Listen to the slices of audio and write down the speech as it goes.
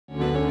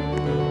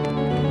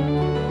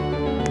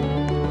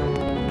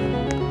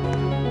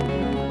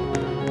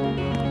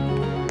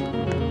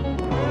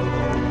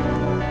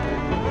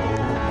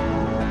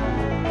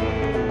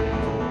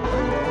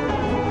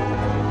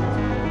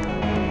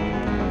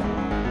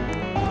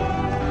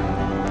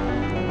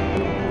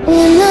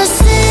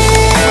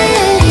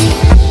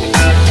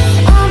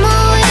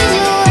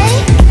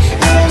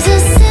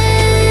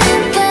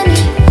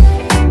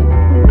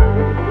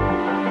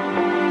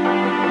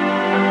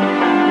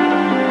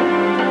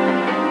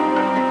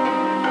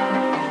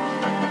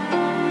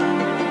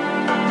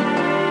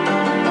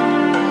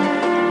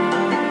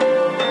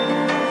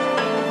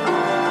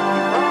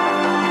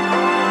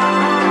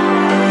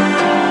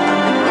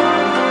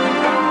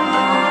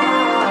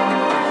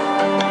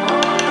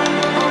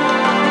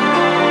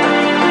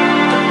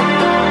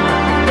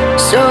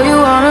So you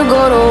wanna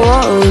go to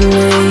war with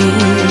me?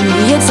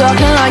 You're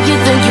talking like you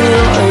think you're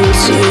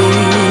royalty.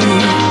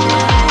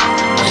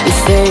 You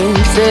think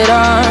that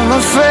I'm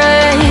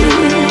afraid,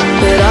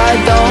 but I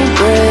don't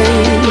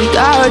break.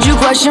 I heard you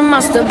question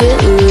my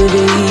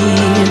stability.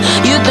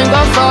 You think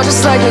I'll fall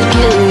just like a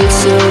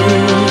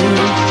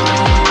guillotine,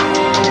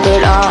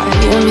 but I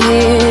am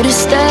here to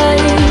stay.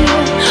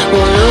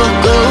 Won't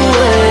look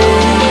away.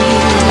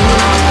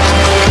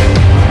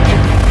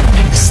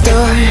 The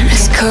storm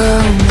is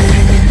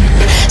coming,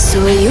 so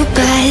you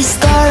better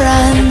start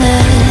running.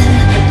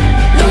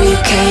 No, you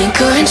can't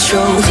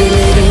control, feel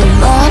it in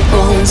my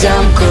bones.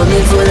 I'm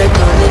coming for the,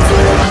 coming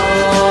for the.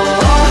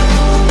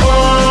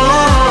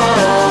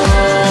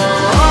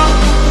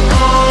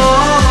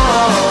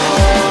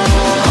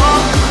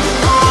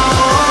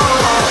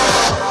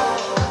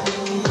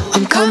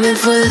 I'm coming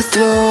for the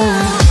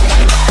throne.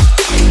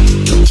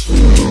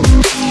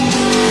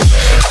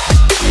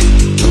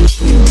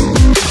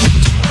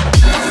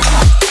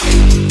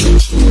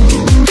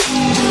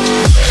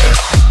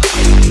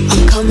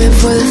 I'm coming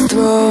for the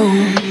throne.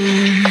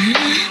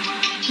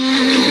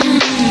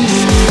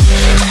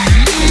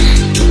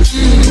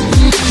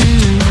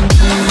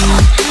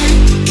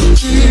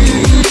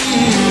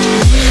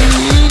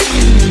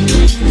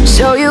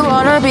 So you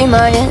wanna be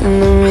my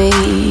enemy?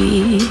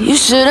 You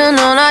should've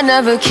known I'd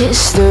never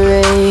kiss the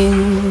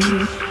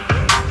rain.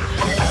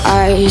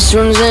 Ice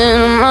runs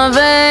in my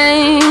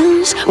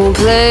veins, won't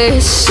play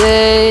it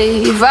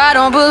safe. I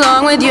don't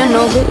belong with your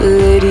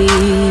nobility.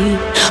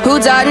 Who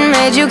died and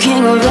made you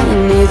king of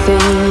anything?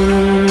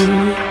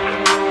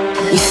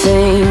 You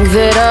think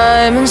that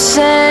I'm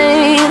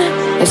insane?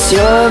 It's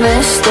your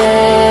mistake.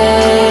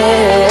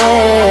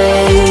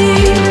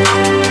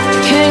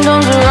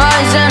 Kingdoms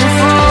rise and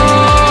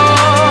fall,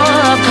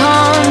 I've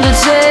come to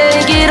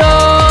take it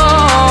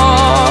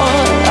all.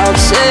 I'll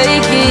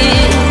take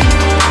it,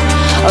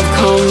 I've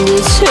come to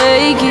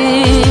take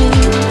it.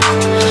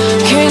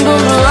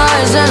 Kingdoms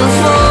rise and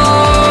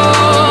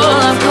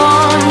fall, I've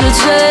come to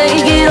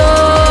take it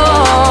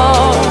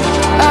all.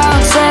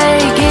 I'll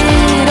take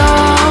it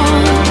all.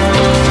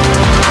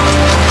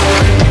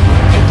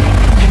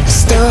 The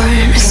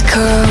storm is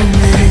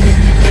coming,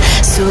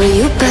 so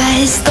you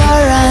better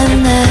start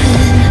running.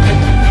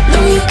 No,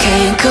 you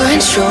can't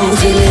control,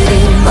 feel it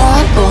in my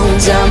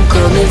bones. I'm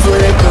coming for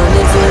the,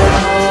 coming for the.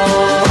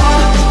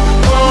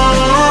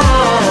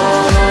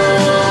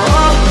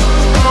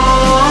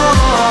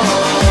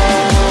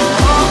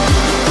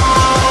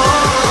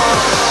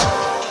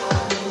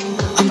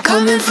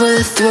 Coming for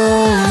the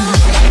throne.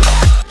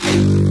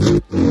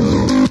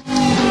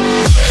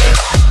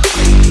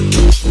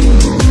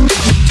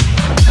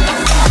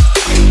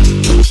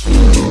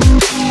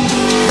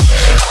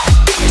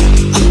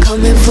 I'm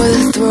coming for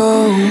the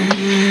throne.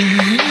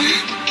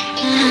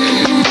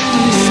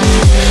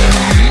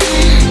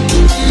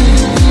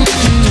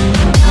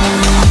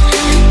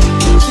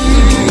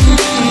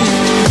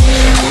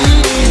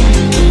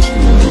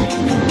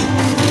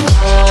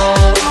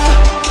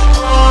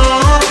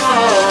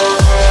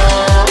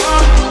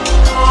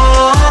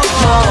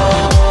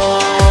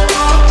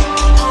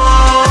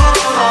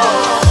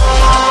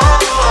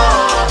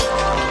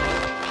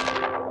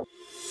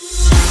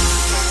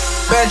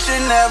 Bet you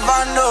never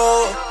know.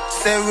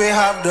 Say we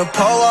have the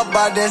power,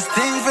 but there's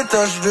things we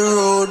touch the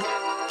road.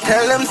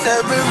 Tell them say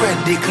we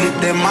ready, clip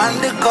them on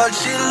the cut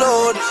she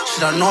load.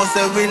 Shoulda know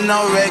say we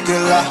not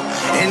regular,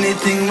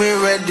 anything we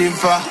ready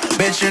for.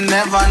 Bet you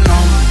never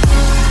know,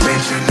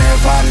 bet you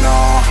never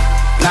know.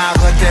 Nah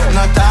go take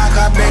no talk,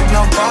 I beg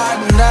no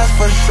pardon, that's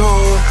for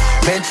sure.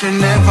 Bet you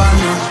never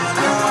know,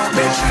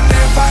 bet you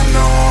never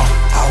know.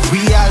 How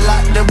we are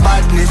like the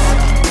badness,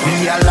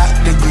 we are like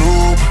the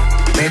globe.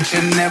 Bet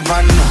you never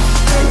know,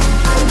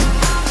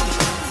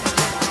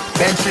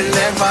 bet you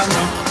never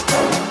know.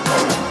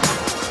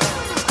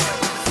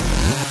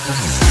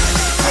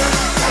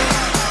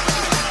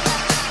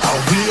 How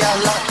we are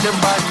like the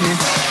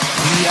badness,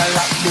 we are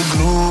like the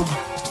globe.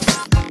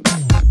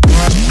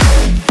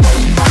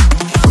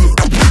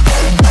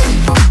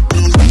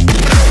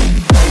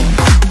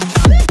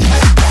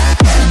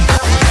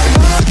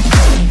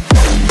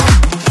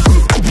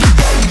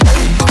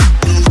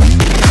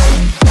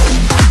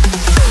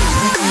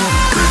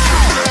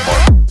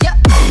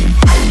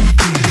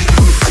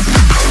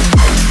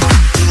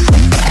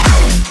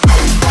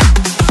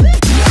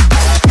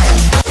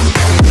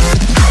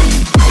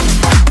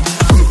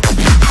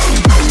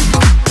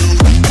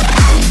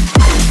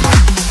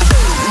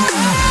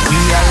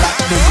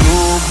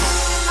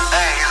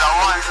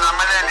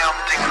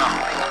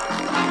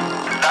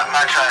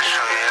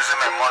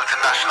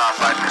 Multinational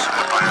badness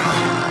weapon, you know.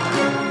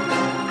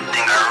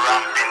 Thing a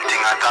ramping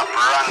thing, a top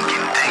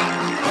ranking thing.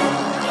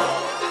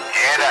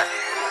 Hear that?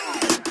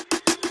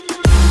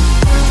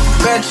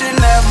 Bet you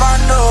never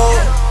know.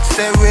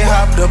 Say we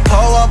have the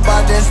power,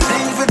 but there's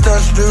things we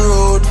touch the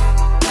road.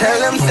 Tell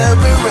them say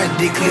we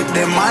ready, clip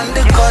them on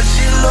the cut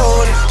she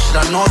load.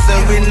 Shoulda know say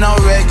we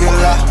not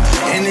regular,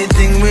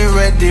 anything we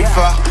ready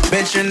for.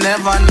 Bet you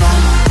never know,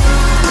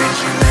 bet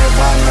you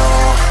never know.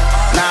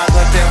 Nah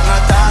go take no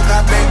talk,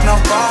 I beg no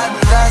pardon,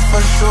 that's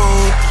for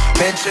sure.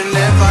 Bet you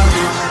never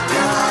know,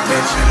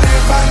 bet you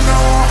never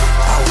know.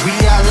 How we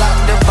are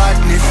like the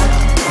badness,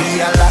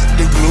 we are like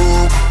the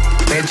globe.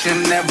 Bet you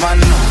never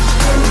know,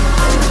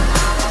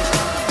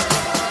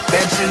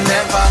 bet you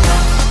never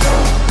know.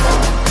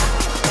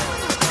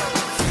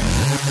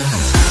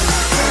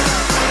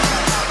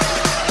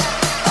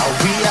 How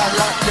we are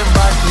like the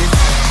badness,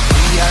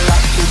 we are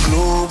like the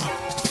globe.